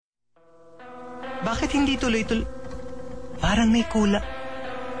Bakit hindi tuloy-tuloy? Parang may kulang.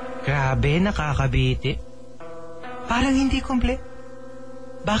 Grabe, nakakabiti. Parang hindi komple.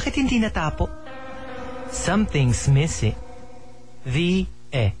 Bakit hindi natapo? Something's missing. The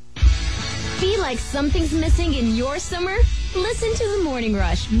Feel like something's missing in your summer? Listen to The Morning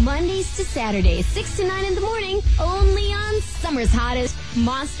Rush, Mondays to Saturdays, 6 to 9 in the morning, only on Summer's Hottest,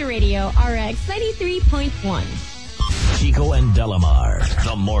 Monster Radio, RX 93.1. Chico and Delamar,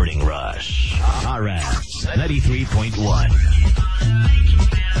 The Morning Rush, RX 93.1.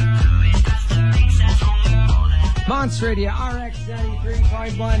 Monster Radio, RX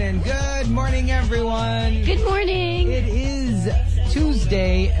 93.1, and good morning, everyone. Good morning. It is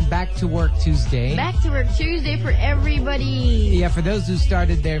Tuesday, Back to Work Tuesday. Back to Work Tuesday for everybody. Yeah, for those who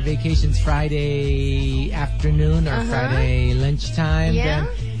started their vacations Friday afternoon or Friday lunchtime, then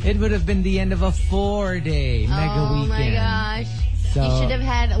it would have been the end of a 4-day mega weekend. Oh my gosh. So, you should have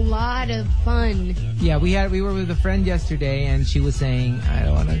had a lot of fun. Yeah, we were with a friend yesterday, and she was saying, I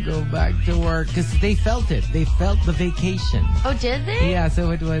don't want to go back to work, because they felt it. They felt the vacation. Oh, did they? Yeah,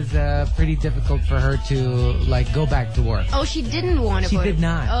 so it was pretty difficult for her to go back to work. Oh, she didn't want to She go did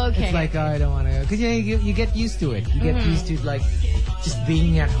not. Okay. It's like, oh, I don't want to go. Because you get used to it. You get used to just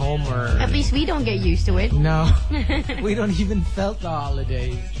being at home or... At least we don't get used to it. No. We don't even felt the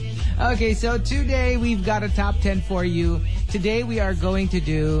holidays. Okay, so today we've got a top 10 for you. Today we are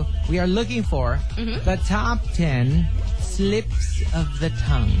looking for the top 10 slips of the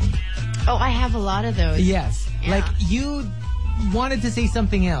tongue. Oh, I have a lot of those. Yes. Yeah. Like you wanted to say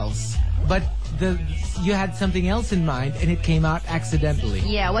something else, but you had something else in mind and it came out accidentally.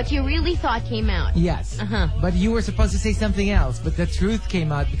 Yeah, what you really thought came out. Yes. But you were supposed to say something else, but the truth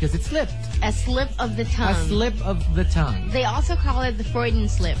came out because it slipped. A slip of the tongue. A slip of the tongue. They also call it the Freudian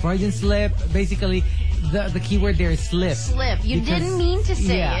slip. Freudian slip. Basically, the key word there is slip. Slip. You didn't mean to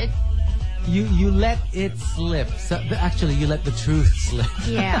say it. You let it slip. So actually, you let the truth slip.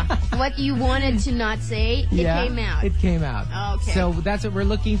 Yeah. What you wanted to not say, it came out. It came out. Okay. So that's what we're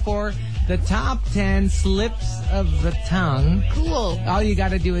looking for. The top 10 slips of the tongue. Cool. All you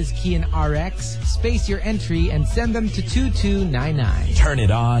gotta do is key in RX, space your entry, and send them to 2299. Turn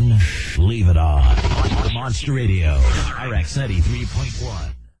it on, leave it on. Monster Radio, RX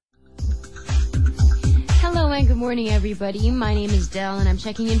 93.1. Hello and good morning, everybody. My name is Del, and I'm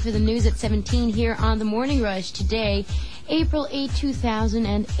checking in for the news at 17 here on The Morning Rush. Today, April 8,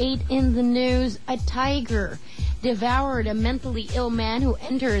 2008, in the news, a tiger devoured a mentally ill man who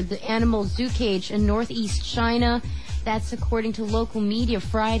entered the animal zoo cage in northeast China. That's according to local media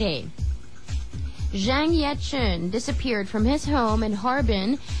Friday. Zhang Yechun disappeared from his home in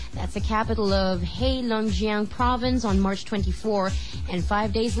Harbin, that's the capital of Heilongjiang province, on March 24, and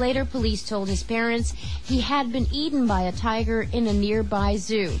 5 days later, police told his parents he had been eaten by a tiger in a nearby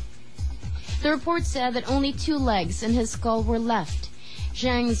zoo. The report said that only 2 legs and his skull were left.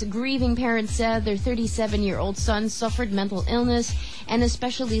 Zhang's grieving parents said their 37-year-old son suffered mental illness and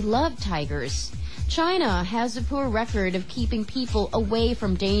especially loved tigers. China has a poor record of keeping people away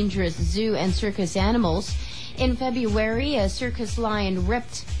from dangerous zoo and circus animals. In February, a circus lion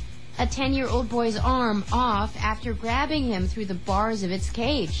ripped a 10-year-old boy's arm off after grabbing him through the bars of its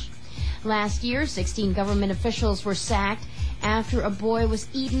cage. Last year, 16 government officials were sacked after a boy was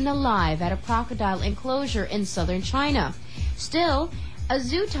eaten alive at a crocodile enclosure in southern China. Still, a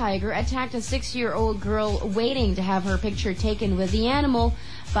zoo tiger attacked a 6-year-old girl waiting to have her picture taken with the animal,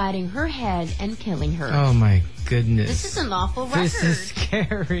 biting her head and killing her. Oh my goodness. This is an awful record. This is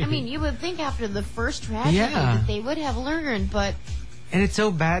scary. I mean, you would think after the first tragedy that they would have learned, but... And it's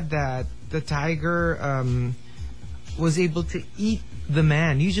so bad that the tiger was able to eat the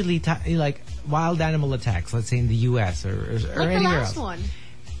man. Usually, wild animal attacks, let's say in the U.S. or anywhere else. Like the last one.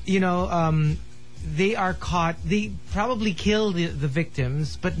 You know, they are caught. They probably kill the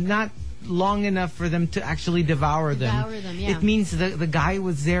victims, but not long enough for them to actually devour them. Yeah. It means the guy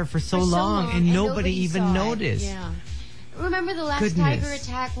was there for so long and nobody even noticed. Yeah. Remember the last tiger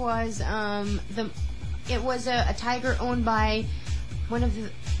attack was it was a tiger owned by one of the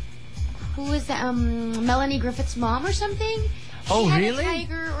who is that Melanie Griffith's mom or something? Oh, she had really? A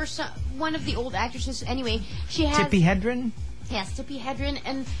tiger or one of the old actresses. Anyway, she has Tippi Hedren. Yes, Tippi Hedren,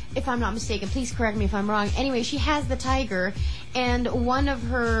 and if I'm not mistaken, please correct me if I'm wrong. Anyway, she has the tiger, and one of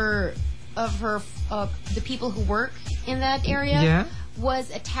her the people who work in that area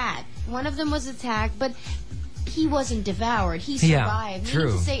was attacked. One of them was attacked, but he wasn't devoured. He survived. True.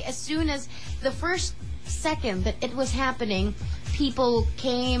 Meaning to say, as soon as the first second that it was happening, people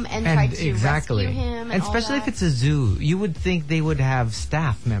came and tried to rescue him. And especially if it's a zoo, you would think they would have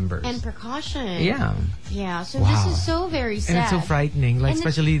staff members. And precaution. Yeah. Yeah, so this is so very sad. And it's so frightening. Like,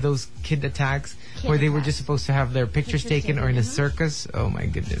 especially those kid attacks where they were just supposed to have their pictures taken or in a circus. Oh, my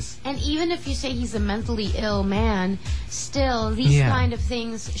goodness. And even if you say he's a mentally ill man, still, these kind of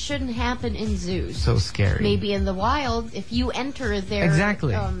things shouldn't happen in zoos. So scary. Maybe in the wild, if you enter their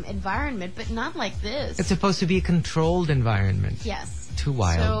environment, but not like this. It's supposed to be a controlled environment. Yes. Too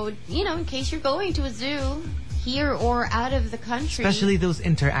wild. So, in case you're going to a zoo, here or out of the country. Especially those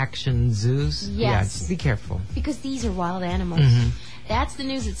interaction zoos. Yes. Yeah, just be careful. Because these are wild animals. That's the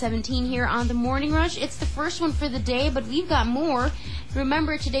news at 17 here on The Morning Rush. It's the first one for the day, but we've got more.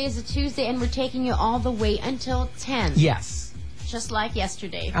 Remember, today is a Tuesday, and we're taking you all the way until 10. Yes. Just like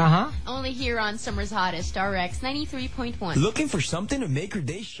yesterday. Only here on Summer's Hottest, RX 93.1. Looking for something to make your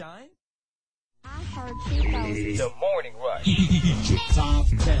day shine? I heard Chico. The Morning Rush. Top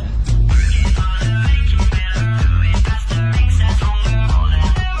 10.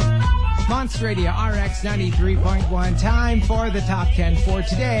 Monster Radio RX 93.1. Time for the top 10 for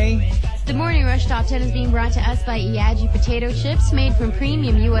today. The Morning Rush Top 10 is being brought to us by Iaji Potato Chips, made from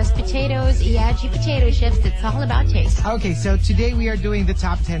premium U.S. potatoes. Iaji Potato Chips, it's all about taste. Okay, so today we are doing the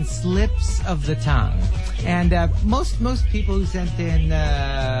top 10 slips of the tongue. And most people who sent in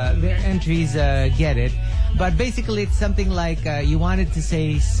their entries get it. But basically, it's something like you wanted to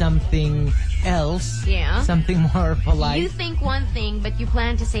say something else. Yeah. Something more polite. You think one thing, but you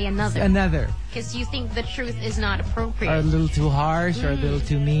plan to say another. Another. Because you think the truth is not appropriate. Or a little too harsh or a little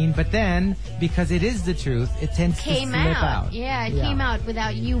too mean. But then, because it is the truth, it tends to slip out. Yeah, it came out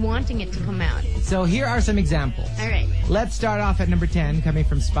without you wanting it to come out. So here are some examples. All right. Let's start off at number 10, coming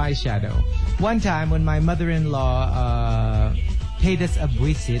from Spy Shadow. One time when my mother-in-law paid us a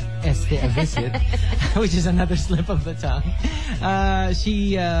visit, which is another slip of the tongue,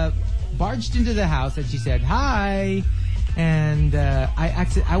 she barged into the house and she said, "Hi." And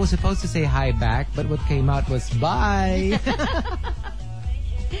I was supposed to say hi back, but what came out was bye.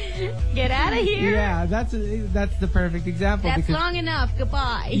 Get out of here. Yeah, that's the perfect example. That's because long enough.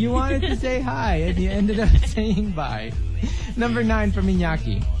 Goodbye. You wanted to say hi, and you ended up saying bye. Number 9 from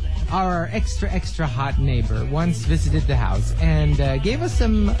Iñaki. Our extra hot neighbor once visited the house and gave us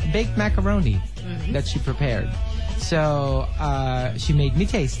some baked macaroni that she prepared. So she made me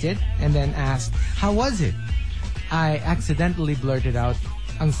taste it and then asked, "How was it?" I accidentally blurted out,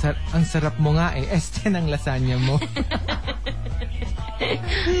 ang sarap mo nga eh, este ng lasagna mo."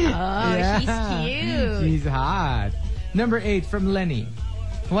 She's cute. She's hot. Number 8 from Lenny.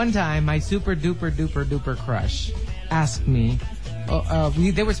 One time, my super duper crush asked me,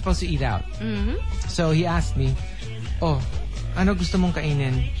 they were supposed to eat out. So he asked me, "Oh, ano gusto mong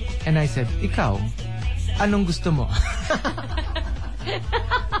kainin?" And I said, "Ikaw, anong gusto mo?"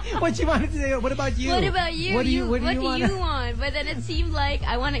 What she wanted to say, what about you? What about you? What do you want? But then it seemed like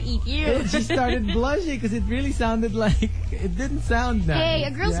I want to eat you. She started blushing because it really sounded like, it didn't sound nice. Hey,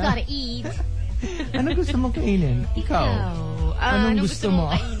 a girl's gotta eat. Ano gusto mo kainin? Ikaw. Anong gusto mo?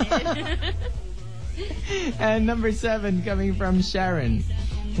 And number 7 coming from Sharon.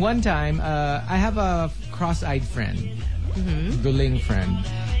 One time, I have a cross-eyed friend, Guling friend.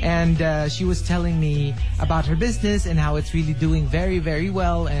 And she was telling me about her business and how it's really doing very, very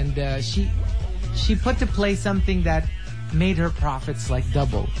well. And she put to play something that made her profits like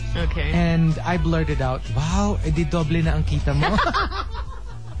double. Okay. And I blurted out, "Wow, edi doble na ang kita mo."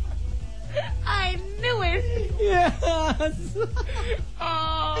 I knew it. Yes.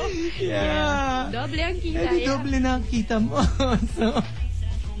 Oh. Yeah. Doble ang kita. Edi doble na ang kita mo. So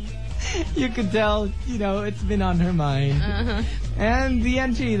you could tell, it's been on her mind. And the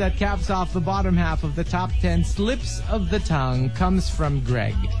entry that caps off the bottom half of the top 10 slips of the tongue comes from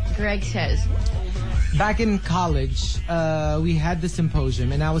Greg. Greg says, back in college, we had the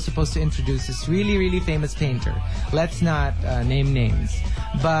symposium, and I was supposed to introduce this really, really famous painter. Let's not name names.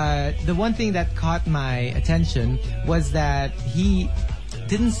 But the one thing that caught my attention was that he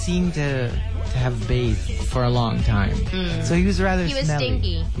didn't seem to have bathed for a long time. So he was rather smelly. He was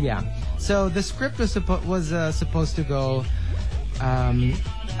stinky. Yeah. So the script was supposed to go,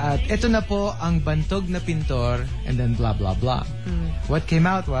 eto na po ang bantog na pintor, and then blah, blah, blah. What came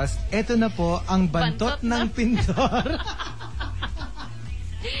out was, eto na po ang bantot ng pintor.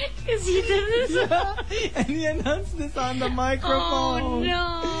 Because he did this. Yeah. And he announced this on the microphone.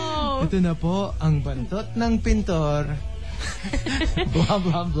 Oh, no. Ito na po ang bantot ng pintor. Blah,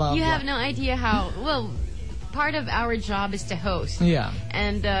 blah, blah, You blah. have no idea how, well, part of our job is to host. Yeah.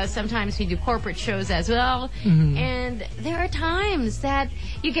 And sometimes we do corporate shows as well. And there are times that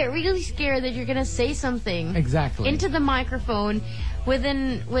you get really scared that you're going to say something Exactly. into the microphone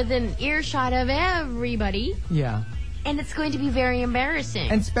within earshot of everybody. Yeah. And it's going to be very embarrassing.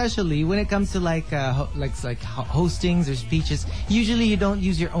 And especially when it comes to hostings or speeches, usually you don't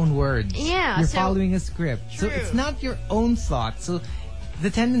use your own words. Yeah, You're so- following a script. So True. it's not your own thoughts. So the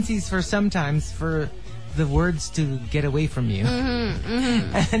tendency is for sometimes for the words to get away from you.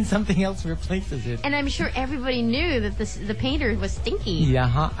 And something else replaces it. And I'm sure everybody knew that the painter was stinky.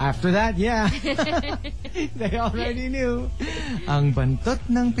 Yeah, after that, yeah. They already knew. Ang bantot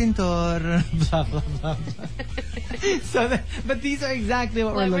ng pintor, blah, blah, blah, blah. But these are exactly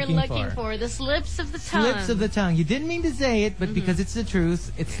what we're looking for. The slips of the tongue. Slips of the tongue. You didn't mean to say it, but because it's the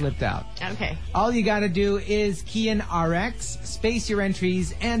truth, it slipped out. Okay. All you gotta do is key in RX, space your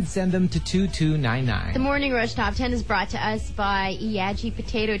entries, and send them to 2299. The Morning Rush Top 10 is brought to us by Iaji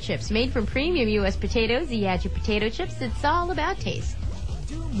Potato Chips. Made from premium U.S. potatoes, Iaji Potato Chips, it's all about taste.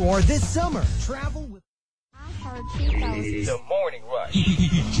 Do more this summer. Travel with... The Morning Rush.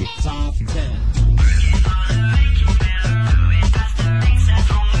 Top 10.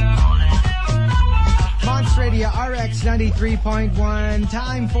 Monster Radio RX 93.1.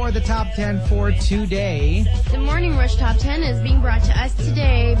 Time for the top 10 for today. The Morning Rush Top 10 is being brought to us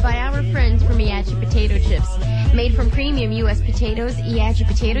today by our friends from Iaji Potato Chips. Made from premium U.S. potatoes, Iaji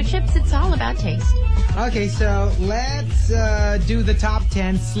Potato Chips, it's all about taste. Okay, so let's do the top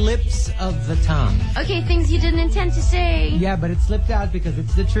 10 slips of the tongue. Okay, things you didn't intend to say. Yeah, but it slipped out because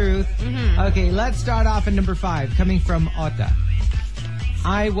it's the truth. Okay, let's start off at number 5, coming from Ota.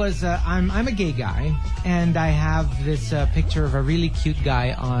 I'm a gay guy, and I have this picture of a really cute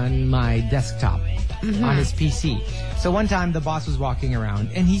guy on my desktop, on his PC. So one time the boss was walking around,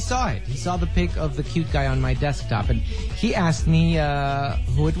 and he saw it. He saw the pic of the cute guy on my desktop, and he asked me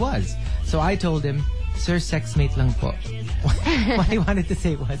who it was. So I told him, Sir, sex mate lang po. What he wanted to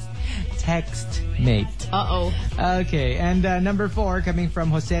say was, text mate. Uh-oh. Okay, and number 4, coming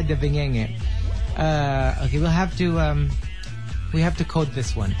from Jose de Vingenge. Okay, we have to code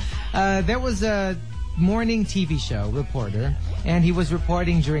this one. There was a morning TV show reporter, and he was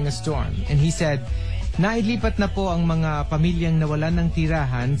reporting during a storm. And he said, nailipat na po ang mga pamilyang nawalan ng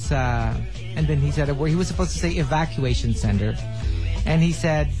tirahan sa... And then he said a word. He was supposed to say evacuation center. And he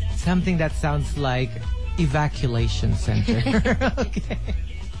said something that sounds like evacuation center. Okay.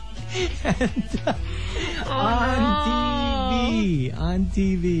 And, on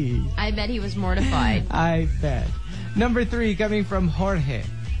TV. I bet he was mortified. I bet. Number 3, coming from Jorge.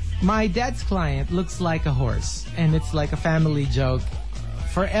 My dad's client looks like a horse, and it's like a family joke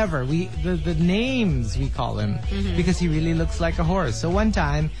forever. The names we call him because he really looks like a horse. So one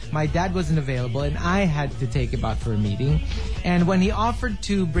time, my dad wasn't available, and I had to take him out for a meeting. And when he offered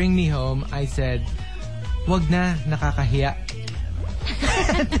to bring me home, I said, "Wag na, nakakahiya."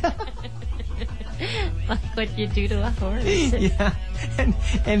 Like what you do to a horse. Yeah,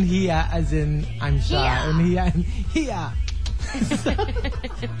 and hiya as in I'm shy, and hiya. That's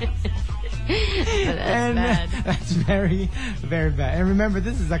bad. That's very, very bad. And remember,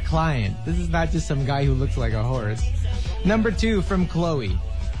 this is a client. This is not just some guy who looks like a horse. Number 2, from Chloe.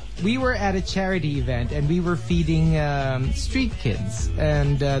 We were at a charity event, and we were feeding street kids.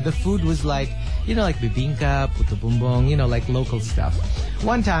 And the food was like bibingka, puto bumbong, like local stuff.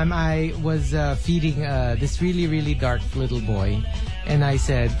 One time, I was feeding this really, really dark little boy. And I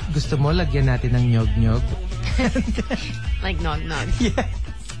said, gusto mo lagyan natin ng nyog-nyog? Like nog-nog. Yes.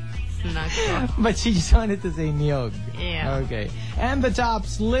 Nog-nog. But she just wanted to say nyog. Yeah. Okay. And the top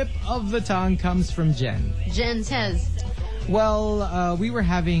slip of the tongue comes from Jen. Jen says... Well, we were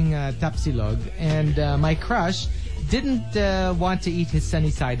having tapsilog, and my crush didn't want to eat his sunny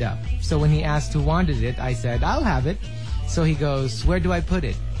side up. So when he asked who wanted it, I said, I'll have it. So he goes, where do I put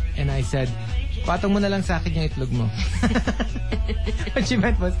it? And I said, patong mo na lang sa akin yung itlog mo. What she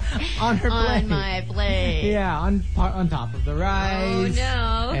meant was, on her plate. On my plate. Yeah, on top of the rice. Oh,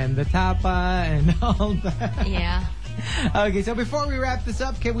 no. And the tapa and all that. Yeah. Okay, so before we wrap this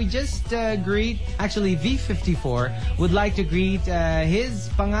up, can we just greet... Actually, V54 would like to greet his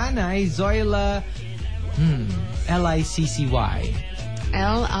panganay, Zoila... L-I-C-C-Y.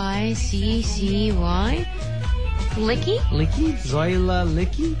 L-I-C-C-Y? Licky? Licky? Zoila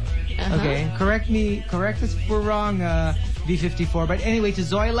Licky? Uh-huh. Okay, correct us if we're wrong, V54. But anyway, to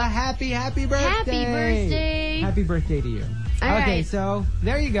Zoila, happy birthday! Happy birthday! Happy birthday to you. All okay, right. so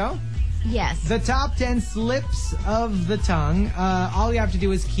there you go. Yes. The top 10 slips of the tongue. All you have to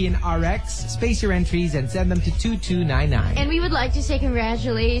do is key in RX, space your entries, and send them to 2299. And we would like to say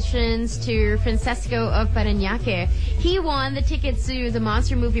congratulations to Francesco of Parañaque. He won the tickets to the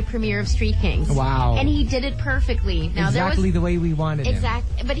Monster movie premiere of Street Kings. Wow. And he did it perfectly. Now, exactly the way we wanted him.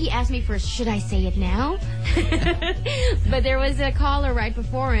 Exactly. But he asked me first, should I say it now? But there was a caller right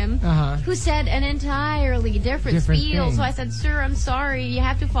before him who said an entirely different spiel. thing. So I said, sir, I'm sorry. You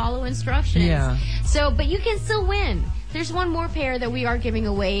have to follow instructions. Yeah. So, but you can still win. There's one more pair that we are giving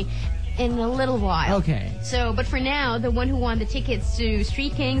away in a little while. Okay. So, but for now, the one who won the tickets to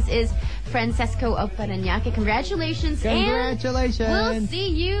Street Kings is Francesco of Parañaque. Congratulations. Congratulations. And we'll see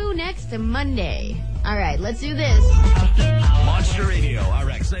you next Monday. All right, let's do this. Monster Radio,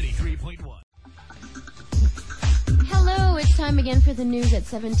 RX 93.1. Hello, it's time again for the news at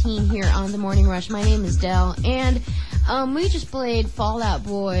 17 here on The Morning Rush. My name is Del, and we just played Fall Out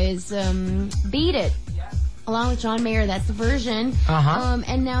Boy's Beat It, along with John Mayer. That's the version.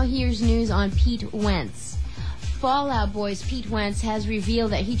 And now here's news on Pete Wentz. Fall Out Boy's Pete Wentz has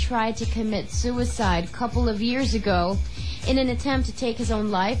revealed that he tried to commit suicide a couple of years ago. In an attempt to take his own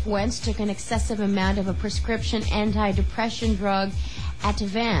life, Wentz took an excessive amount of a prescription antidepressant drug,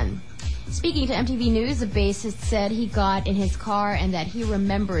 Ativan. Speaking to MTV News, the bassist said he got in his car and that he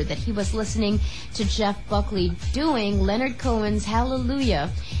remembered that he was listening to Jeff Buckley doing Leonard Cohen's Hallelujah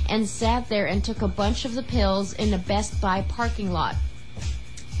and sat there and took a bunch of the pills in a Best Buy parking lot.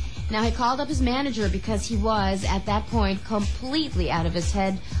 Now, he called up his manager because he was, at that point, completely out of his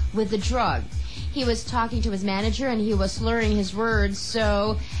head with the drug. He was talking to his manager and he was slurring his words,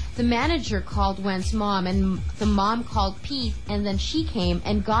 so the manager called Wentz's mom, and the mom called Pete, and then she came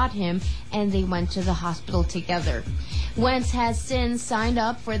and got him, and they went to the hospital together. Wentz has since signed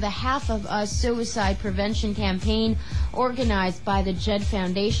up for the Half of Us suicide prevention campaign organized by the Jed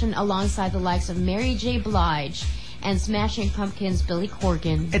Foundation alongside the likes of Mary J. Blige and Smashing Pumpkins' Billy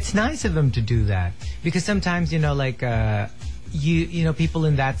Corgan. It's nice of them to do that because sometimes, people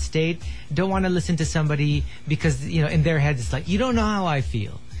in that state don't want to listen to somebody because, in their heads it's like, you don't know how I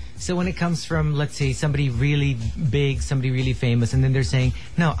feel. So when it comes from, let's say, somebody really big, somebody really famous, and then they're saying,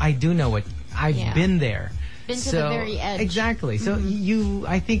 no, I do know it. I've been there. Been to the very edge. Exactly. So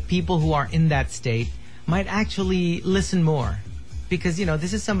I think people who are in that state might actually listen more because,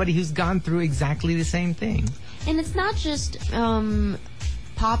 this is somebody who's gone through exactly the same thing. And it's not just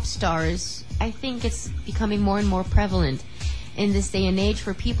pop stars. I think it's becoming more and more prevalent in this day and age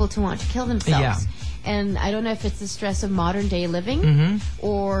for people to want to kill themselves. Yeah. And I don't know if it's the stress of modern day living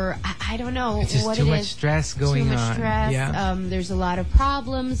or I don't know it's just what too it much is. stress going on. Too much stress. Yeah. There's a lot of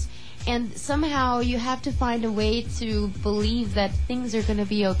problems. And somehow you have to find a way to believe that things are going to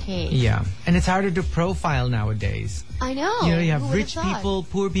be okay. Yeah. And it's harder to profile nowadays. I know. You have Who rich would've thought? people,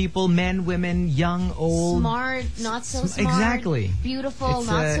 poor people, men, women, young, old. Smart, not so smart. Exactly. Beautiful, It's,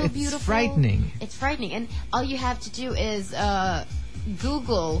 not so it's beautiful. frightening. It's frightening. And all you have to do is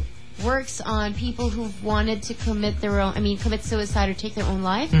Google works on people who've wanted to commit suicide or take their own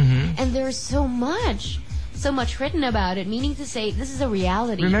life. And there's so much written about it, meaning to say this is a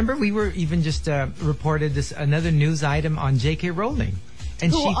reality. Remember, we were even just reported another news item on J.K. Rowling.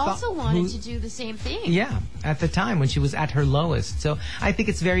 And who she also wanted to do the same thing. Yeah, at the time when she was at her lowest. So I think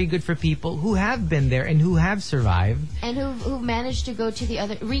it's very good for people who have been there and who have survived. And who managed to reach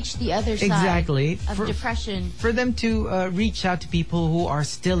the other side Exactly. of depression. For them to reach out to people who are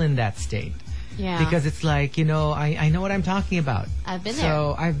still in that state. Yeah. Because it's like, I know what I'm talking about. I've been there.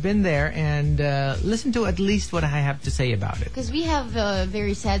 So I've been there and listen to at least what I have to say about it. Because we have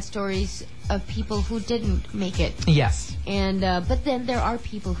very sad stories of people who didn't make it. Yes. And but then there are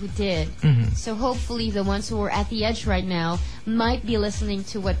people who did. So hopefully the ones who are at the edge right now might be listening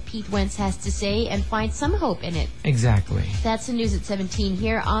to what Pete Wentz has to say and find some hope in it. Exactly. That's the news at 17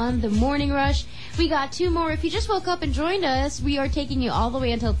 here on The Morning Rush. We got two more. If you just woke up and joined us, we are taking you all the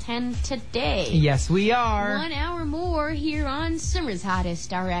way until 10 today. Yes, we are. 1 hour more here on Summer's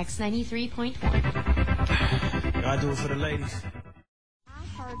Hottest, RX 93.1. Gotta do it for the ladies.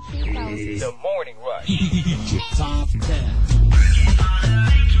 Chico. The Morning Rush. Top 10.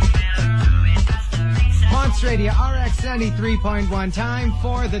 Monster Radio, RX 93.1. Time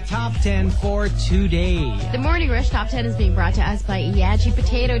for the top 10 for today. The Morning Rush Top 10 is being brought to us by Iaji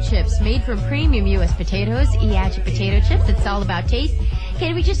Potato Chips, made from premium U.S. potatoes. Iaji Potato Chips, it's all about taste.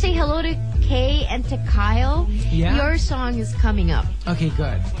 Can we just say hello to Kay and to Kyle? Yeah. Your song is coming up. Okay,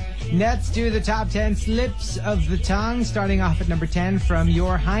 good. Let's do the top 10 slips of the tongue, starting off at number 10 from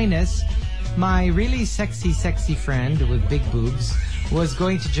Your Highness. My really sexy friend with big boobs was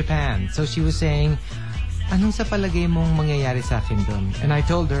going to Japan. So she was saying, anong sa palagay mong mangyayari sa akin doon? And I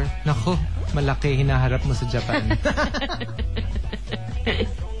told her, nako, malaki hinaharap mo sa Japan.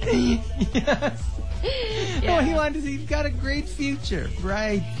 Yes. Yeah. Oh, he wanted to say he's got a great future,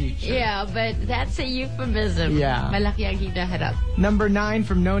 bright future. Yeah, but that's a euphemism. Yeah. Malaki ang hinaharap. Number 9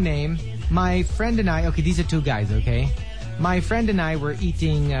 from No Name. My friend and I, okay, these are two guys, okay? My friend and I were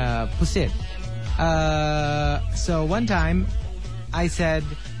eating pusit. So one time, I said,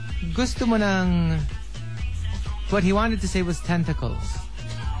 gusto mo ng... What he wanted to say was tentacles.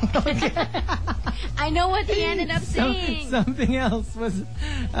 Okay. I know what he ended up saying. Something else was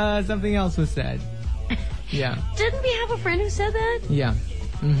said. Yeah. Didn't we have a friend who said that? Yeah.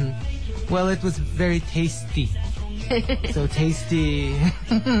 Mm-hmm. Well, it was very tasty. So tasty.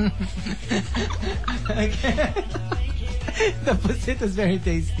 Okay. The pusit was very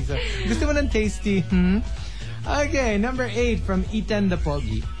tasty. So, gusto mo ng tasty? Okay, number 8 from Itan the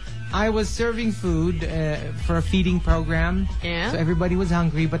Pogi. I was serving food for a feeding program. Yeah. So everybody was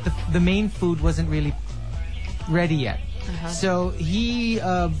hungry, but the main food wasn't really ready yet. So he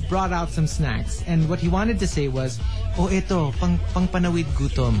brought out some snacks, and what he wanted to say was, "Oh, ito pang panawid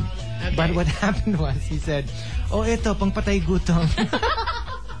gutom." Okay. But what happened was he said, "Oh, ito pang patay gutom."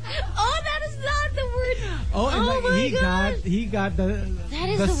 Oh, that is not the word. Oh, and he got the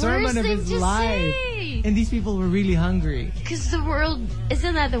sermon worst of thing his to life. say. And these people were really hungry. Because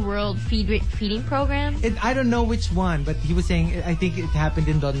isn't that the world feeding program? I don't know which one, but he was saying, I think it happened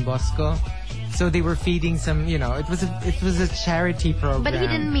in Don Bosco. So they were feeding some, it was a charity program. But he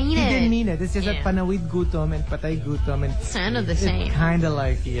didn't mean it. He didn't mean it. It's just that panawid gutom and patay gutom. And Sounded the same. Kind of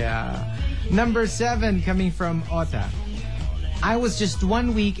like, yeah. Number 7 coming from Ota. I was just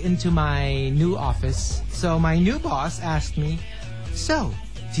 1 week into my new office. So my new boss asked me, "So,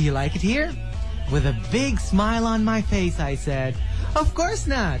 do you like it here?" With a big smile on my face, I said, "Of course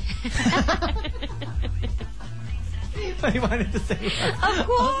not." What he wanted to say was, Of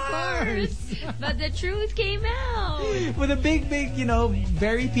course. But the truth came out. With a big,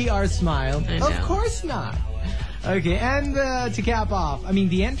 very PR smile. I know. Of course not. Okay, and to cap off,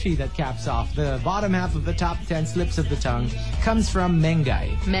 the entry that caps off the bottom half of the top 10 slips of the tongue comes from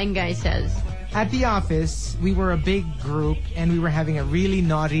Mengay. Mengay says, At the office, we were a big group and we were having a really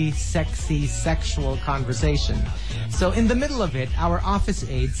naughty, sexy, sexual conversation. So in the middle of it, our office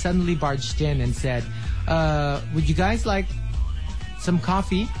aide suddenly barged in and said, would you guys like some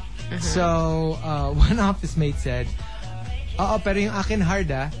coffee? So one office mate said, "Oo, pero yung akin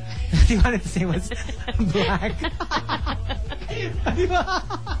hard ah." What he wanted to say was black. What he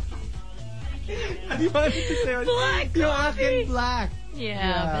wanted to say was Black yung coffee. akin black.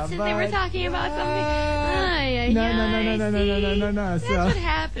 Yeah, but since they were talking about something, No. That's what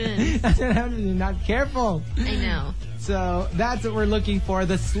happened. That's what happens. You're not careful. I know. So that's what we're looking for,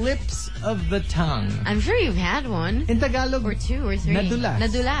 the slips of the tongue. I'm sure you've had one. In Tagalog, Or 2 or 3. Nadulas.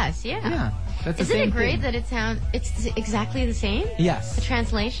 Nadulas, yeah. Yeah, that's the Isn't same it great thing. that it's exactly the same? Yes. The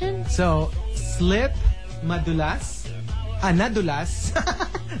translation? So, slip, madulas, nadulas.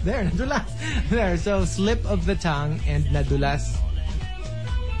 There, nadulas. There, so slip of the tongue and nadulas.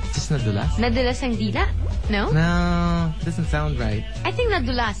 Just nadulas? Nadulas ang dila? No? No, doesn't sound right. I think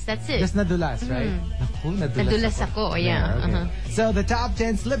nadulas, that's it. Just nadulas, right? Naku, Nadulas ako, yeah. There, okay. So the top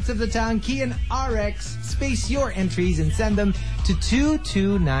 10 slips of the tongue, Key and RX, space your entries and send them to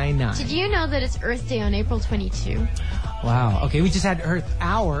 2299. Did you know that it's Earth Day on April 22? Wow. Okay, we just had Earth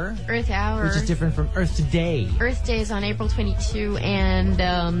Hour, Earth Hour. which is different from Earth Day. Earth Day is on April 22, and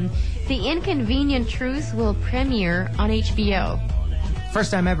The Inconvenient Truth will premiere on HBO. First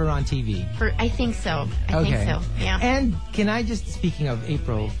time ever on TV. I think so. I think so. Yeah. And can I just, speaking of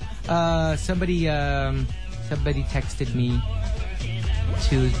April, somebody texted me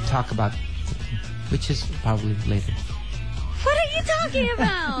to talk about something, which is probably later. What are you talking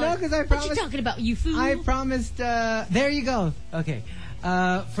about? No, because I promised. What you talking about, you fool? I promised. There you go. Okay.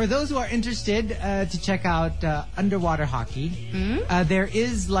 For those who are interested to check out underwater hockey, there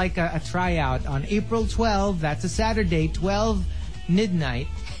is like a tryout on April 12. That's a Saturday, 12 midnight.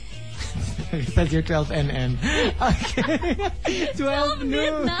 That's your 12 NN. Okay. 12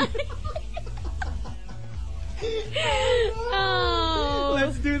 noon. Oh.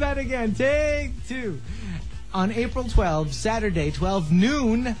 Let's do that again. Take 2. On April 12, Saturday, 12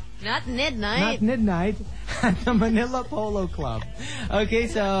 noon. Not midnight. Not midnight. At the Manila Polo Club. Okay,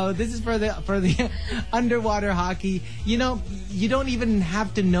 so this is for the underwater hockey. You know, you don't even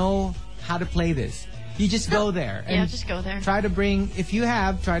have to know how to play this. You just go there. And just go there. Try to bring, if you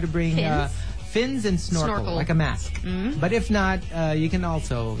have, try to bring fins and snorkel. Like a mask. But if not, you can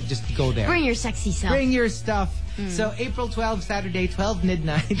also just go there. Bring your sexy self. Bring your stuff. So April 12, Saturday, 12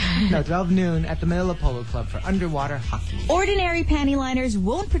 midnight, 12 noon at the Manila Polo Club for underwater hockey. Ordinary panty liners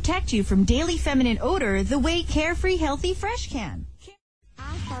won't protect you from daily feminine odor the way Carefree Healthy Fresh can.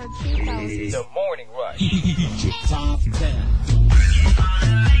 After Chico's. The Morning Rush. Top 10.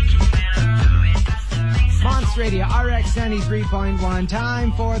 Monster Radio, RX 93.1.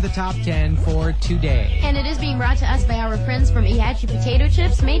 Time for the top 10 for today. And it is being brought to us by our friends from Iaji Potato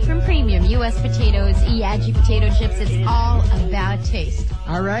Chips, made from premium U.S. potatoes. Iaji Potato Chips, it's all about taste.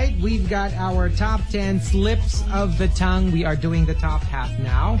 All right, we've got our top 10 slips of the tongue. We are doing the top half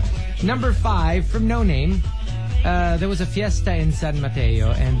now. Number 5, from No Name. There was a fiesta in San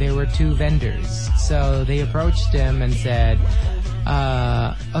Mateo, and there were 2 vendors. So they approached them and said,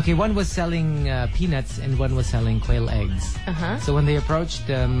 okay, one was selling peanuts and one was selling quail eggs. So when they approached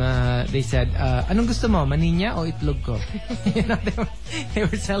them, they said, anong gusto mo, maninya o itlog ko? You know, they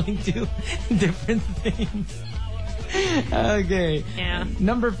were selling 2 different things. Okay. Yeah.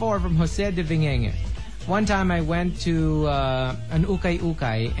 Number 4 from Jose de Vingenge. One time I went to an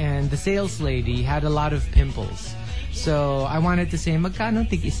ukay-ukay and the sales lady had a lot of pimples. So I wanted to say, magkano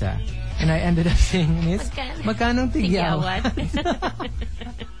tig isa? And I ended up saying, Miss, magkano tigyawat?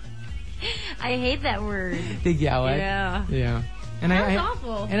 I hate that word. Tigyawat? Yeah. And That's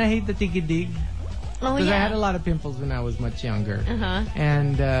awful. And I hate the tigidig. Oh, Because yeah. I had a lot of pimples when I was much younger.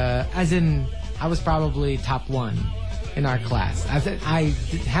 And as in, I was probably top 1 in our class. I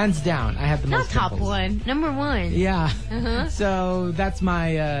hands down, I had the Not most top pimples. 1, number 1. Yeah. So that's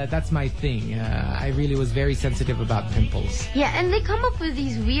my thing. I really was very sensitive about pimples. Yeah, and they come up with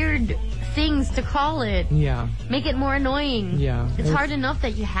these weird things to call it. Yeah. Make it more annoying. Yeah. It's hard enough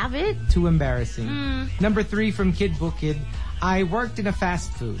that you have it. Too embarrassing. Number 3 from Kid Bukid. I worked in a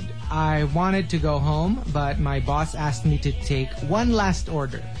fast food. I wanted to go home, but my boss asked me to take one last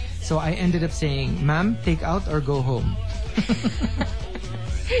order. So I ended up saying, ma'am, take out or go home.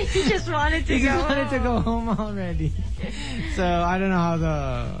 He just wanted to He go just wanted to home. go home already. So I don't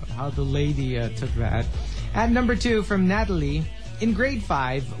know how the lady took that. At number 2 from Natalie. In grade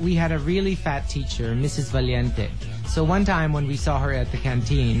 5, we had a really fat teacher, Mrs. Valiente. So one time when we saw her at the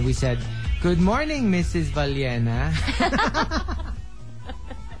canteen, we said, "Good morning, Mrs. Valiena."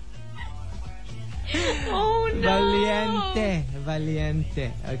 Oh no! Valiente.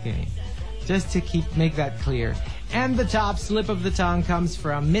 Okay. Just to make that clear. And the top slip of the tongue comes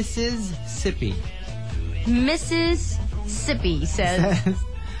from Mrs. Sippy. Mrs. Sippy says,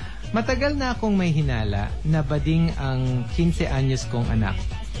 Matagal na akong may hinala na bading ang 15 anyos kong anak.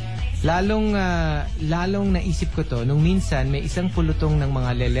 Lalong naisip ko to nung minsan may isang pulutong ng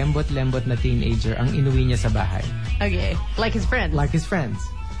mga lelembot-lembot na teenager ang inuwi niya sa bahay. okay, like his friend. Like his friends.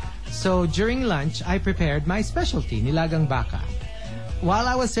 So during lunch, I prepared my specialty, nilagang baka. While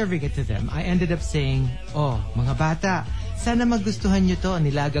I was serving it to them, I ended up saying, "Oh, mga bata, sana magustuhan nyo to,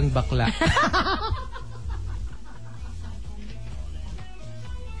 nilagang bakla."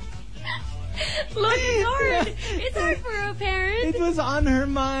 Look, it's hard. It's hard for a parent. It was on her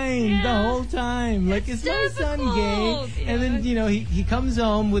mind the whole time. Like, is my son gay? difficult. And then, you know, he comes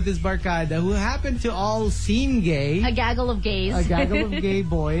home with his barkada who happened to all seem gay. A gaggle of gays. A gaggle of gay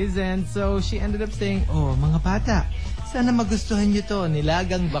boys. And so she ended up saying, "Oh, mga bata, sana magustuhan nyo to,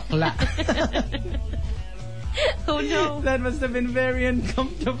 nilagang bakla." Oh no. That must have been very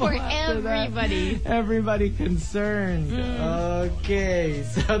uncomfortable For after that. everybody. Everybody concerned. Okay,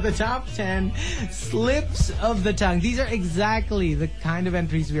 so the top 10 slips of the tongue. These are exactly the kind of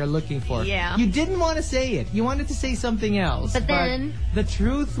entries we are looking for. Yeah. You didn't want to say it. You wanted to say something else. But then the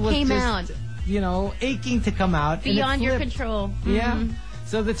truth was came just, out. you know, aching to come out. and it Beyond your slipped. control. Yeah.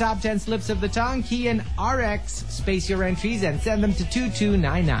 So the top 10 slips of the tongue. Key in RX, space your entries, and send them to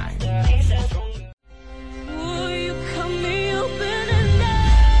 2299.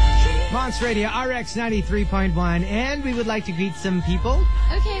 Monster Radio, RX 93.1, and we would like to greet some people.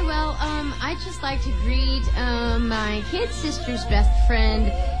 Okay, well, I'd just like to greet my kid sister's best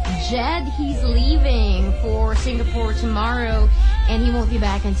friend, Jed. He's leaving for Singapore tomorrow, and he won't be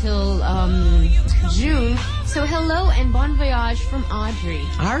back until June. So hello and bon voyage from Audrey.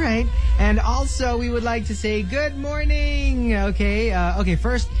 All right. And also, we would like to say good morning. Okay.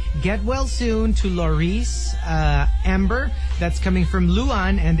 First, get well soon to Laurice, Amber. That's coming from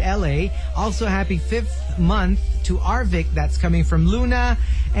Luan and LA. Also, happy 5th month to Arvik. That's coming from Luna.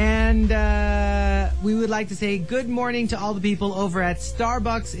 And we would like to say good morning to all the people over at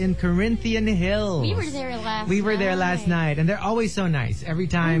Starbucks in Corinthian Hills. We were there last night. And they're always so nice. Every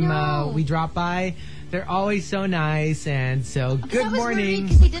time we drop by, They're always so nice, and so good morning.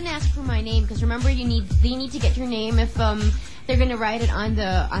 Because they didn't ask for my name. Because remember, they need to get your name if they're gonna write it on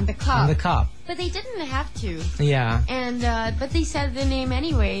the cup. On the cup. But they didn't have to. Yeah. And but they said the name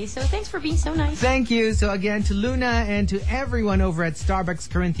anyway. So thanks for being so nice. Thank you. So again, to Luna and to everyone over at Starbucks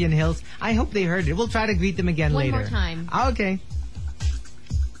Corinthian Hills, I hope they heard it. We'll try to greet them again later. One more time. Okay.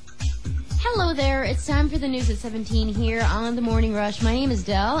 Hello there. It's time for the news at 17 here on The Morning Rush. My name is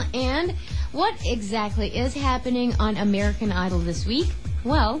Del, and what exactly is happening on American Idol this week?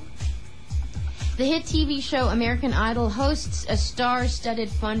 Well, the hit TV show American Idol hosts a star-studded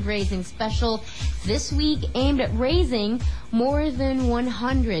fundraising special this week aimed at raising more than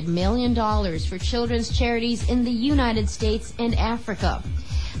 $100 million for children's charities in the United States and Africa.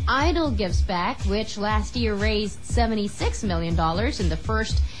 Idol Gives Back, which last year raised $76 million in the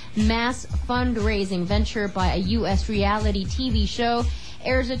first mass fundraising venture by a U.S. reality TV show,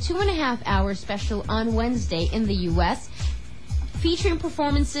 airs a 2.5-hour special on Wednesday in the U.S., featuring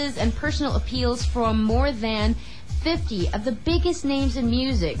performances and personal appeals from more than 50 of the biggest names in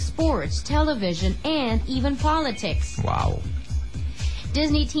music, sports, television, and even politics. Wow.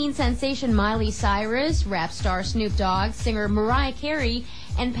 Disney teen sensation Miley Cyrus, rap star Snoop Dogg, singer Mariah Carey,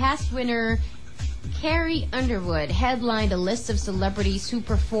 and past winner Carrie Underwood headlined a list of celebrities who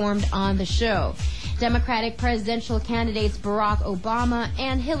performed on the show. Democratic presidential candidates Barack Obama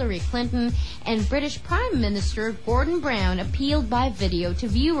and Hillary Clinton and British Prime Minister Gordon Brown appealed by video to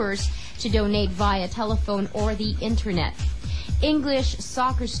viewers to donate via telephone or the internet. English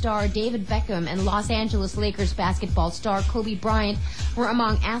soccer star David Beckham and Los Angeles Lakers basketball star Kobe Bryant were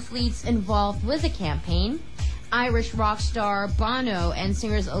among athletes involved with the campaign. Irish rock star Bono and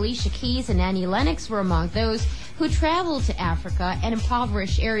singers Alicia Keys and Annie Lennox were among those who traveled to Africa and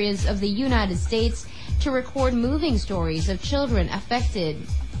impoverished areas of the United States to record moving stories of children afflicted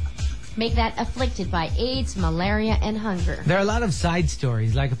by AIDS, malaria, and hunger. There are a lot of side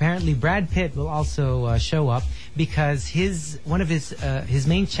stories. Like apparently Brad Pitt will also show up because his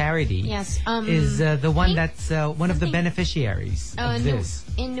main charity is the one that's one of the beneficiaries of this.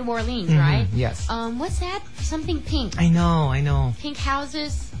 In New Orleans, right? Yes. What's that? Something pink. I know. Pink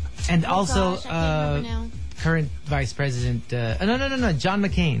houses. And also gosh, I can't remember now. Current Vice President, no, John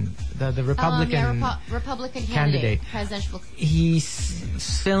McCain, the Republican Republican candidate. Presidential. He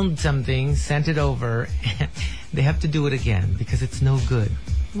filmed something, sent it over, and they have to do it again because it's no good.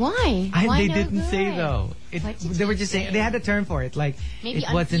 Why? They didn't say though. They were just saying they had a term for it, like maybe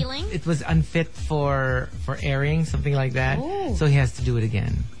it wasn't. Unfeeling? It was unfit for airing, something like that. Oh. So he has to do it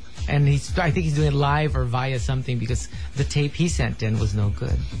again. And I think he's doing it live or via something because the tape he sent in was no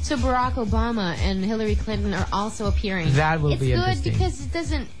good. So Barack Obama and Hillary Clinton are also appearing. That will be interesting. It's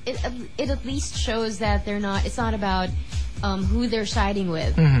good because it at least shows that it's not about who they're siding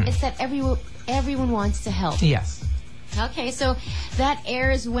with. Mm-hmm. It's that everyone wants to help. Yes. Okay, so that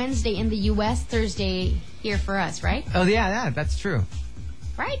airs Wednesday in the U.S., Thursday here for us, right? Oh yeah, that's true.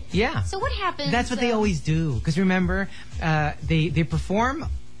 Right? Yeah. So what happens? That's what they always do. Because remember, they perform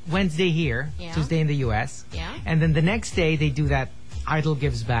Wednesday here, Yeah. Tuesday in the U.S. Yeah. And then the next day they do that Idol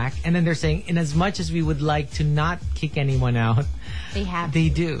Gives Back. And then they're saying, in as much as we would like to not kick anyone out, they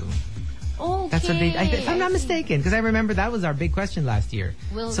do. Okay. That's what they. If I'm not mistaken, because I remember that was our big question last year.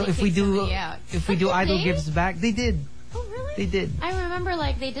 So if we do Idol Gives Back, they did. Oh really? They did. I remember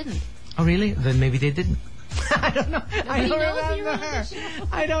they didn't. Oh really? Then maybe they didn't. I don't know. Nobody knows you remember the show.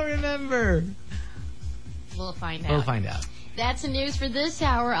 I don't remember. We'll find out. We'll find out. That's the news for this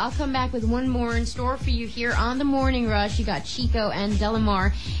hour. I'll come back with one more in store for you here on The Morning Rush. You got Chico and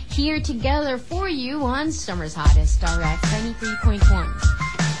Delamar here together for you on Summer's Hottest, Star X 93.1.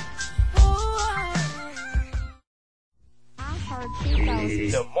 I heard Chico.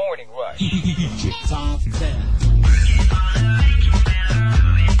 The Morning Rush. Top 10.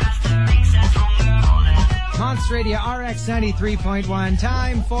 Monster Radio RX 93.1.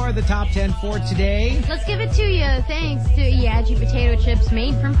 Time for the top 10 for today. Let's give it to you. Thanks to Yaji Potato Chips,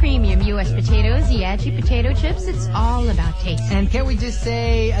 made from premium U.S. potatoes. Yaji Potato Chips, it's all about taste. And can we just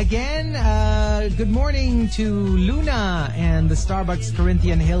say again, good morning to Luna and the Starbucks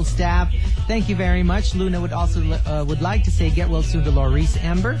Corinthian Hill staff. Thank you very much. Luna would also would like to say get well soon to Laurice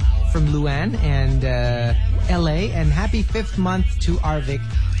Amber from Luan and L.A. And happy 5th month to Arvik,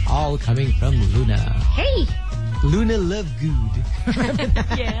 all coming from Luna. Hey! Luna Love Good.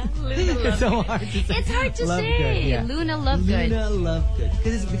 Yeah, Luna Love It's so Good. hard to say. It's hard to Love say. Good, yeah. Luna Love Good. Luna Love Good.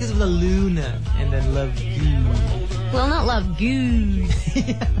 Because of the Luna and then Love Good. Well, not love good.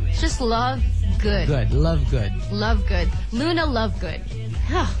 Just love good. Good. Love Good. Love good. Luna Love Good.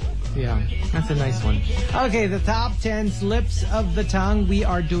 Yeah, that's a nice one. Okay, the top 10 slips of the tongue. We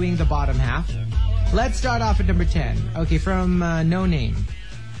are doing the bottom half. Let's start off at number 10. Okay, from No Name.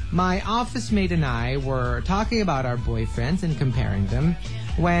 My office mate and I were talking about our boyfriends and comparing them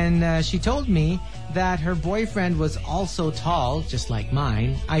when she told me that her boyfriend was also tall, just like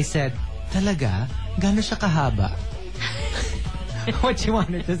mine. I said, "Talaga? Gano siya kahaba?" What you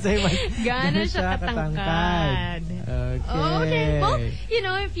wanted to say was, Gano siya katangkad. Okay. Oh, okay. Well,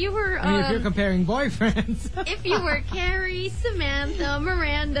 if you were... I mean, if you're comparing boyfriends. if you were Carrie, Samantha,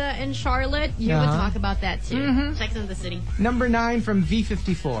 Miranda, and Charlotte, you would talk about that too. Sex and the City. Number 9 from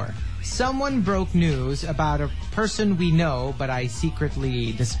V54. Someone broke news about a person we know, but I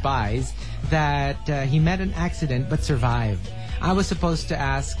secretly despise, that he met an accident but survived. I was supposed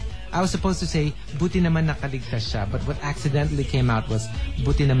to say, buti naman nakaligtas siya, but what accidentally came out was,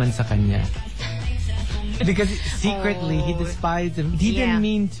 buti naman sa kanya. Because secretly, he despised him. He didn't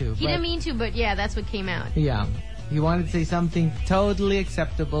mean to. He didn't mean to, but yeah, that's what came out. Yeah. He wanted to say something totally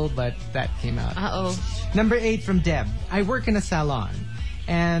acceptable, but that came out. Uh-oh. Number 8 from Deb. I work in a salon,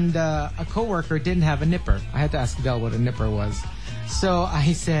 and a coworker didn't have a nipper. I had to ask Del what a nipper was. So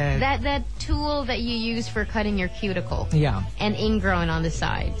I said... That tool that you use for cutting your cuticle. Yeah. And ingrown on the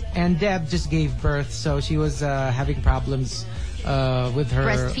side. And Deb just gave birth, so she was having problems with her...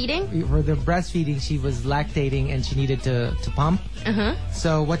 Breastfeeding? For the breastfeeding, she was lactating and she needed to pump. Uh-huh.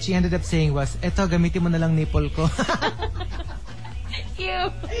 So what she ended up saying was, eto, gamitin mo na lang nipple ko.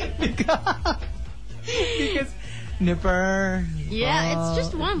 Ew. Because nipper... Yeah, it's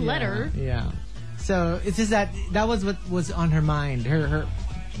just one letter. Yeah. So it's just that was what was on her mind. Her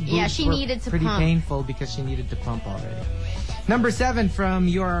boobs she were needed to pretty pump. painful because she needed to pump already. Number 7 from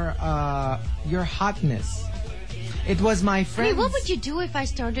your hotness. It was my friend. I mean, what would you do if I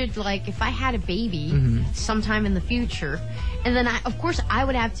started, if I had a baby sometime in the future, and then of course I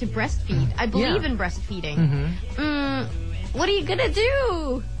would have to breastfeed. I believe in breastfeeding. What are you gonna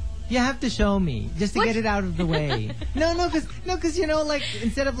do? You have to show me just to get it out of the way. No, because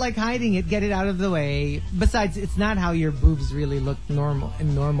instead of hiding it, get it out of the way. Besides, it's not how your boobs really look in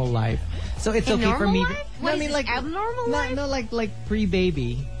normal life. So it's okay for me. What is this, abnormal life? No, like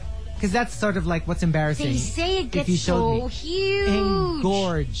pre-baby, because that's sort of like what's embarrassing. They say it if you gets showed so me. huge,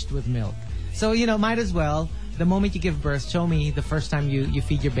 Engorged with milk. So might as well. The moment you give birth, show me the first time you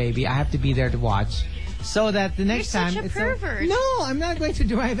feed your baby. I have to be there to watch. So that the next You're time such a it's pervert. No, I'm not going to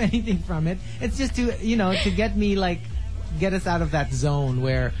derive anything from it. It's just to to get me get us out of that zone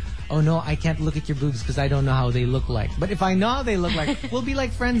where, oh no, I can't look at your boobs because I don't know how they look like. But if I know how they look like, we'll be like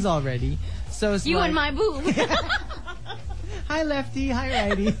friends already. So it's you and my boob. Hi lefty, hi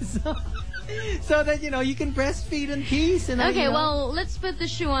righty. So that you can breastfeed in peace. And okay, well, let's put the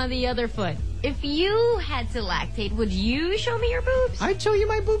shoe on the other foot. If you had to lactate, would you show me your boobs? I'd show you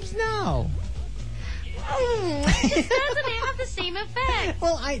my boobs now. It just doesn't have the same effect.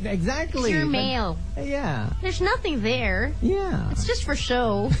 Well, exactly. You're male. Yeah. There's nothing there. Yeah. It's just for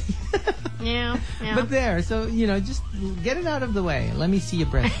show. Yeah. But there, so just get it out of the way. Let me see you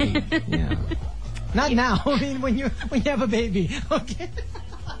breastfeed. Yeah. Not now. I mean, when you have a baby. Okay.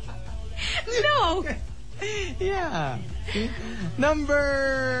 No. Yeah.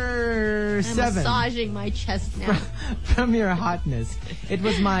 Number 7. I'm massaging my chest now. From your hotness. It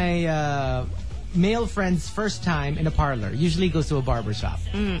was my male friend's first time in a parlor. Usually goes to a barber shop.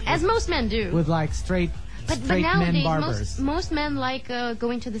 As most men do. With straight but men nowadays, barbers. most men like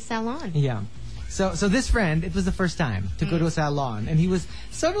going to the salon. Yeah. So this friend, it was the first time to go to a salon, and he was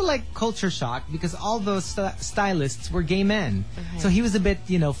sort of culture shocked because all those stylists were gay men. Okay. So he was a bit,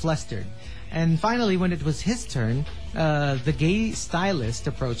 flustered. And finally, when it was his turn, the gay stylist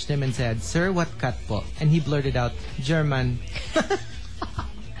approached him and said, "Sir, what cut po?" And he blurted out, "German."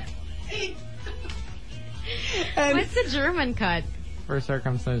 What's the German cut? For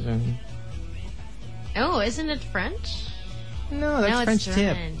circumcision. Oh, isn't it French? No, that's French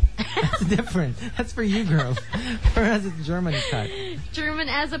tip. That's different. That's for you girls. For us, it's German cut. German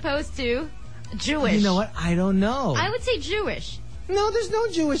as opposed to Jewish. You know what? I don't know. I would say Jewish. No, there's no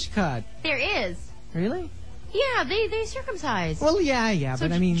Jewish cut. There is. Really? Yeah, they circumcise. Well, yeah, so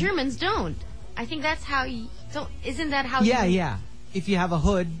but I mean... Germans don't. I think that's how you... don't. Isn't that how Yeah. If you have a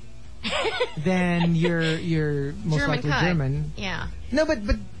hood, then you're most German likely cut. German. Yeah. No, but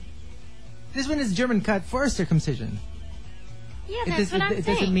this one is German cut for circumcision. Yeah, that's what I'm saying. It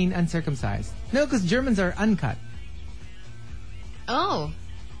doesn't mean uncircumcised. No, because Germans are uncut. Oh,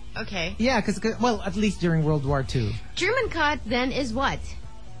 okay. Yeah, because at least during World War II. German cut then is what?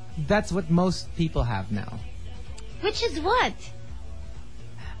 That's what most people have now. Which is what?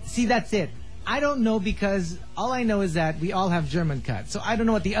 See, that's it. I don't know because all I know is that we all have German cut. So I don't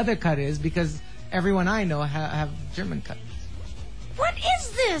know what the other cut is because everyone I know have German cut. What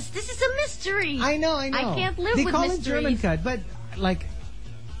is this? This is a mystery. I know. I can't live they with call mysteries. it German cut, but like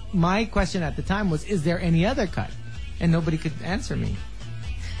my question at the time was, is there any other cut? And nobody could answer me.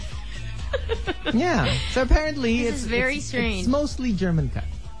 Yeah. So apparently This is very strange. It's mostly German cut.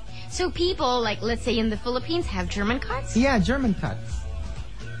 So people, like, let's say in the Philippines, have German cuts? Yeah, German cuts.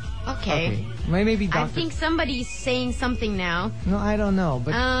 Okay. Maybe I doctor. think somebody's saying something now. No, I don't know,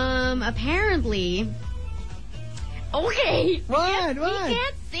 but Apparently. Okay. What? We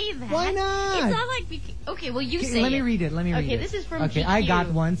can't say that. Why not? It's not like okay, well, you say let me it. read it. Okay, this is from Okay, GQ. I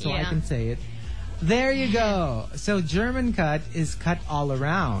got one, so I Yeah. can say it. There you go. So German cut is cut all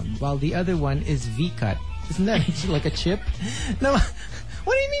around, while the other one is V cut. Isn't that like a chip? No.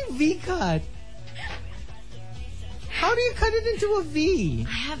 What do you mean V cut? How do you cut it into a V?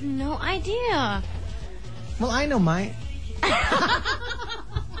 I have no idea. Well, I know mine.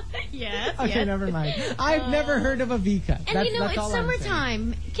 Yes. Okay, never mind. I've never heard of a V cut. And That's it's all I'm saying.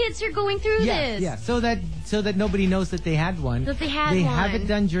 summertime. Kids are going through Yeah, this. yeah. So that nobody knows that they had one. That they had They one. have it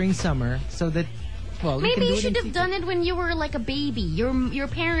done during summer, so that Maybe you should have it. done it when you were like a baby. Your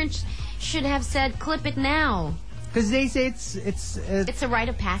parents should have said, "Clip it now." Because they say it's It's a rite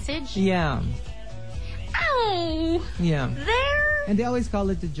of passage. yeah, Ow! yeah. There. And they always call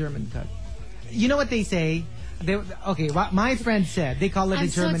it the German cut. You know what they say? What my friend said, they call it I'm a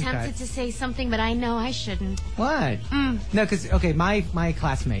German so tempted cut. to say something, but I know I shouldn't. What? No, because my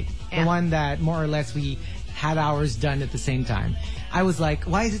classmate, Yeah. the one that more or less we had ours done at the same time. I was like,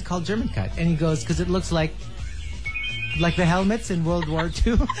 why is it called German cut? And he goes, because it looks like the helmets in World War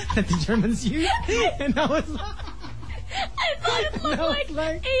II that the Germans used. And I was like, I thought it looked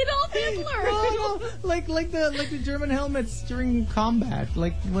like Adolf Hitler. no, like the German helmets during combat,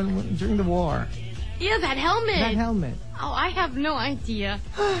 like when during the war. Yeah, that helmet. That helmet. Oh, I have no idea.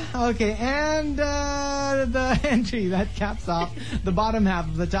 Okay, and the entry that caps off the bottom half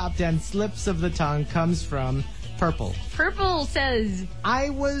of the top 10 slips of the tongue comes from Purple. Purple says,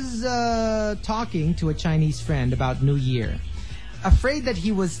 I was talking to a Chinese friend about New Year. Afraid that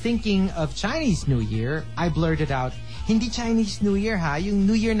he was thinking of Chinese New Year, I blurted out, hindi Chinese New Year ha, yung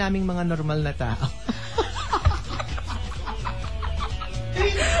New Year naming mga normal na tao.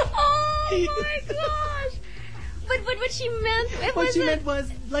 "Oh my gosh!" But what she meant, What she meant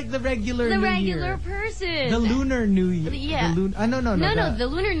was like the regular the New regular Year. person. The Lunar New Year. Yeah. No. The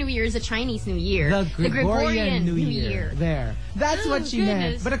Lunar New Year is a Chinese New Year. The Gregorian New Year. There. That's what she meant.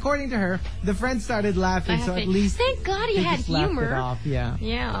 Goodness. But according to her, the friend started laughing, so at least Thank God he they had just laughed humor. it off. Yeah.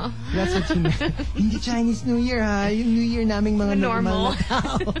 Yeah. That's what she meant. Hindi Chinese New Year ha, yung New Year naming mga normal Normal. na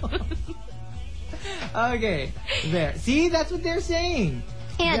tao. Okay. There. See, that's what they're saying.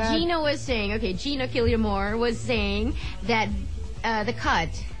 Yeah, That- Gino was saying, Gino Killiamore was saying that the cut,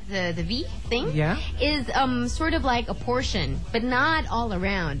 the V thing, Yeah. is sort of like a portion, but not all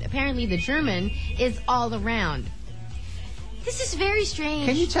around. Apparently the German is all around. This is very strange.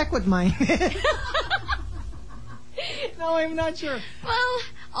 Can you check what mine is? No, I'm not sure. Well,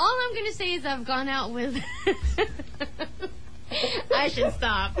 all I'm going to say is I've gone out with... I should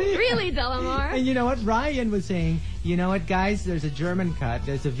stop. Really, Delamar? And you know what? Ryan was saying, you know what, guys? There's a German cut,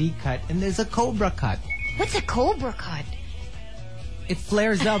 there's a V cut, and there's a Cobra cut. What's a Cobra cut? It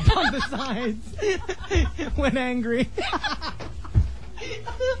flares up on the sides when angry.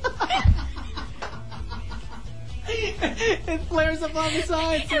 It flares up on the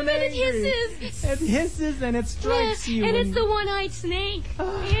sides And when then it angry. hisses. It hisses and it strikes you. And it's the one-eyed snake.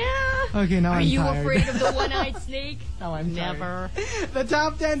 Yeah. Okay, now Are I'm you tired. afraid of the one-eyed snake? Now I'm Never. tired. The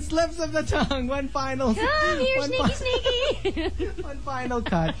top 10 slips of the tongue. One final. Come here, one snaky, snaky. One final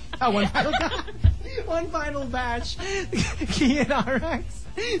cut. One final cut. One final batch. Key in RX.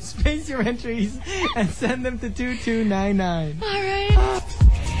 Space your entries and send them to 2299. All right.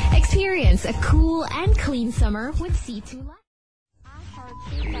 Experience a cool and clean summer with C2 Light.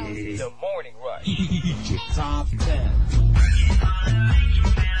 The Morning Rush. Top 10.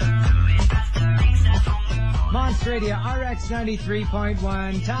 Monster Radio RX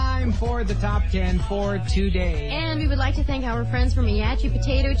 93.1. Time for the top 10 for today. And we would like to thank our friends from Iachi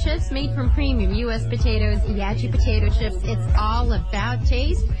Potato Chips, made from premium U.S. potatoes. Iachi Potato Chips, it's all about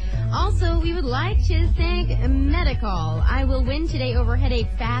taste. Also, we would like to thank Medicol. I will win today over headache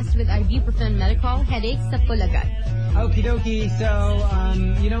fast with ibuprofen Medicol. Headaches sa pulagan. Okie dokie.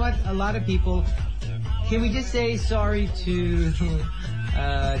 So, you know what? A lot of people. Can we just say sorry to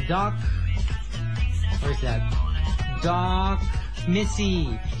Doc? Where's that? Doc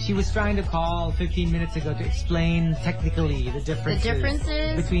Missy. She was trying to call 15 minutes ago to explain technically the differences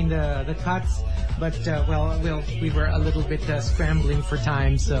differences? between the cuts. But, we were a little bit scrambling for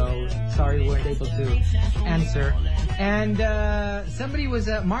time, so sorry we weren't able to answer. And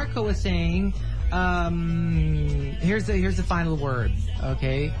Marco was saying, here's the final word,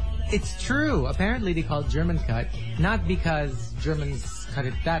 okay? It's true. Apparently they call it German cut, not because Germans cut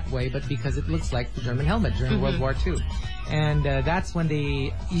it that way, but because it looks like the German helmet during World War II. And that's when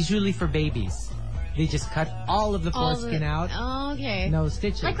they, usually for babies, they just cut all of the foreskin out. Oh, okay. No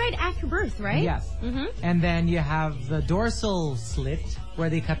stitches. Like right after birth, right? Yes. And then you have the dorsal slit where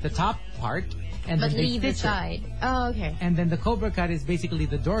they cut the top part and but then they leave the stitch it. side. Oh, okay. And then the cobra cut is basically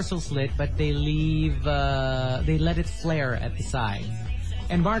the dorsal slit, but they they let it flare at the sides.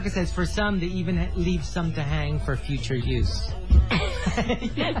 And Marcus says for some, they even leave some to hang for future use.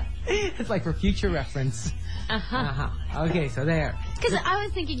 Yeah. It's like for future reference. Okay, so there. Because I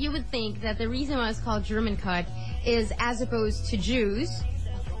was thinking, you would think that the reason why it's called German cut is as opposed to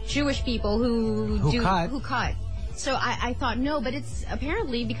Jewish people who cut. So I thought, no, but it's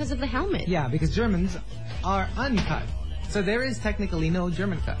apparently because of the helmet. Yeah, because Germans are uncut. So there is technically no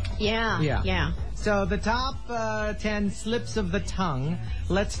German cut. Yeah. So the top 10 slips of the tongue.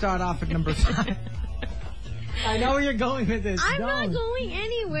 Let's start off at number 5. I know where you're going with this. I'm not going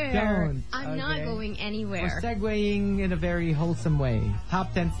anywhere. Don't. I'm not going anywhere. We're segueing in a very wholesome way.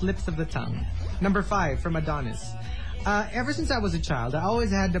 Top 10 slips of the tongue. Number 5 from Adonis. Ever since I was a child, I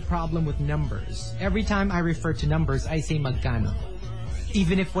always had a problem with numbers. Every time I refer to numbers, I say magkano.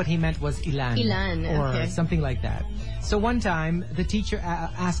 Even if what he meant was ilan. Or something like that. So one time, the teacher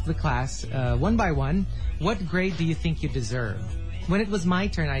asked the class, one by one, what grade do you think you deserve? When it was my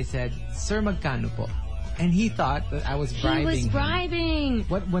turn, I said, Sir, magkano po? And he thought that I was bribing He was bribing.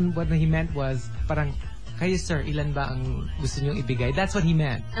 What he meant was, parang, kayo sir, ilan ba ang gusto niyong ibigay? That's what he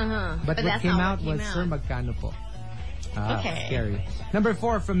meant. But what came out was, Sir, magkano po? Okay. Scary. Number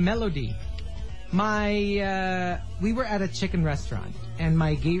 4 from Melody. We were at a chicken restaurant, and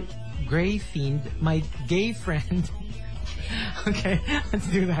my gay friend. Okay, let's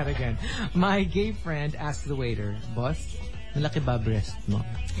do that again. My gay friend asked the waiter, Boss, malaki ba breast mo?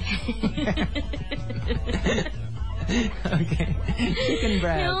 Okay. Chicken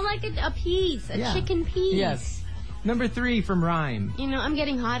breast. No, like a piece, chicken piece. Yes. Number 3 from Rhyme. I'm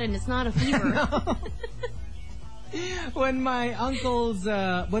getting hot and it's not a fever. When my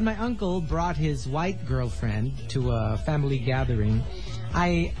uncle brought his white girlfriend to a family gathering,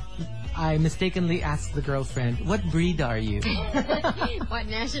 I mistakenly asked the girlfriend, "What breed are you?" What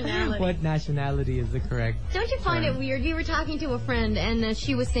nationality? What nationality is the correct? Don't you find it weird? You were talking to a friend, and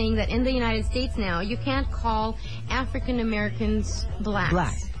she was saying that in the United States now, you can't call African Americans blacks.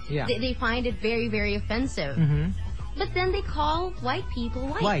 Black, yeah. They find it very, very offensive. But then they call white people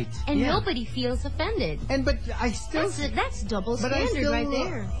white. And nobody feels offended. But I still... That's double standard right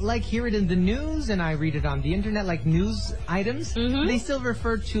there. Like, hear it in the news, and I read it on the internet, like news items. They still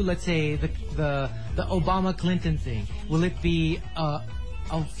refer to, let's say, the Obama-Clinton thing. Will it be a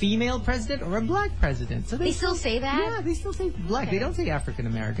female president or a black president? So they still say that? Yeah, they still say black. Okay. They don't say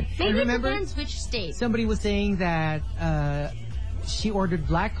African-American. Maybe it depends which state. Somebody was saying that... she ordered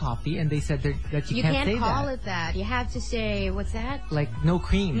black coffee, and they said that you can't say that. You can't call it that. You have to say, what's that? Like, no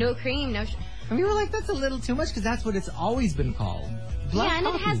cream. No cream, no... And we were like, that's a little too much, because that's what it's always been called. Black and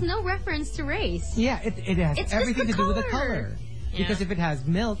coffee. It has no reference to race. Yeah, it has everything to do with the color. Yeah. Because if it has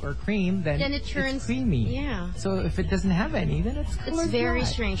milk or cream, then it turns... it's creamy. Yeah. So if it doesn't have any, then it's colored. It's very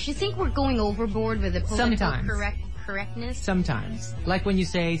black. strange. You think we're going overboard with the political correctness? Sometimes. Like when you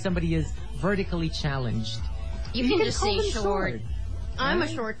say somebody is vertically challenged. You can just say short. I'm right?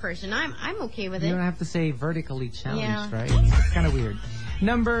 a short person. I'm okay with it. You don't have to say vertically challenged, right? It's kind of weird.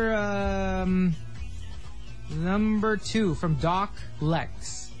 Number 2 from Doc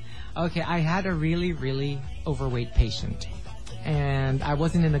Lex. Okay, I had a really, really overweight patient, and I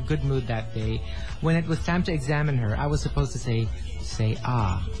wasn't in a good mood that day. When it was time to examine her, I was supposed to say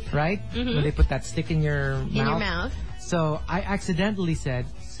ah, right? When they put that stick in your mouth. In your mouth. So I accidentally said,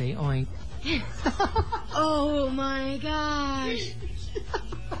 say oink. Oh my gosh.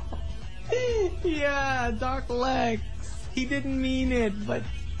 Yeah, Doc Lex. He didn't mean it, but...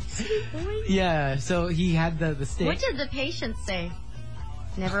 Yeah, so he had the stick. What did the patient say?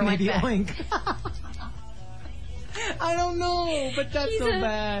 Never Maybe went back. Oink. I don't know, but that's so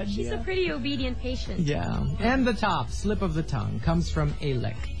bad. She's a pretty obedient patient. Yeah. And the top, slip of the tongue, comes from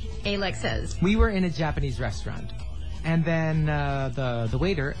Alec. Alec says, we were in a Japanese restaurant, and then the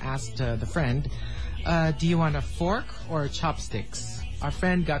waiter asked the friend, do you want a fork or chopsticks? Our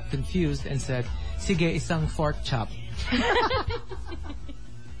friend got confused and said, sige, isang fork chop.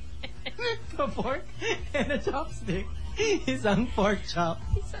 A fork and a chopstick. Isang pork chop.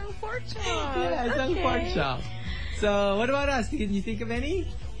 Isang pork chop. Yeah, isang Okay. pork chop. So, what about us? Can you think of any?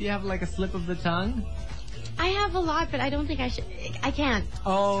 Do you have like a slip of the tongue? I have a lot, but I don't think I should. I can't.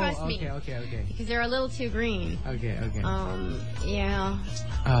 Oh, Trust me. okay. Because they're a little too green. Okay. Yeah.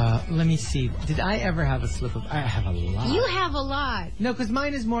 Let me see. Did I ever have a slip of? I have a lot. You have a lot. No, because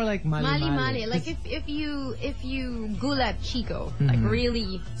mine is more like mali. Like if you gulat Chico, like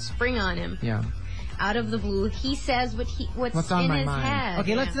really spring on him. Yeah. Out of the blue, he says what's on in my his mind. head.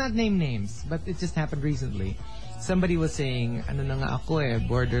 Okay, Yeah. let's not name names, but it just happened recently. Somebody was saying, ano na nga ako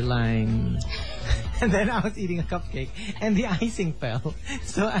borderline. And then I was eating a cupcake and the icing fell.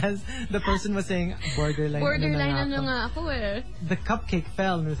 So as the person was saying, borderline Borderline nga ako the cupcake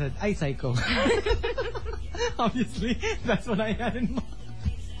fell and I said, ay, psycho. Obviously, that's what I had in mind.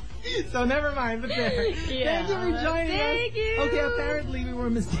 So never mind, but there. Yeah. Thank you for joining us. Thank you. Okay, apparently we were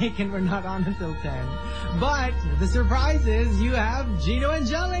mistaken. We're not on until 10. But the surprise is you have Gino and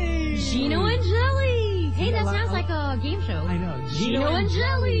Jelly. Gino and Jelly. Hey, that sounds like a game show. I know. Gino and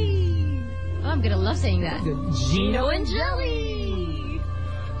Jelly. Oh, I'm gonna love saying that. Gino and Jelly.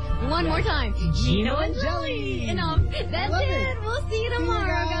 One more time. Gino and Jelly. Enough. That's Love it. it. We'll see you See you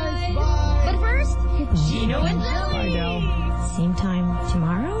tomorrow, guys. guys. Bye. But first, Gino and Jelly. I know. Same time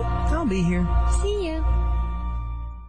tomorrow? I'll be here. See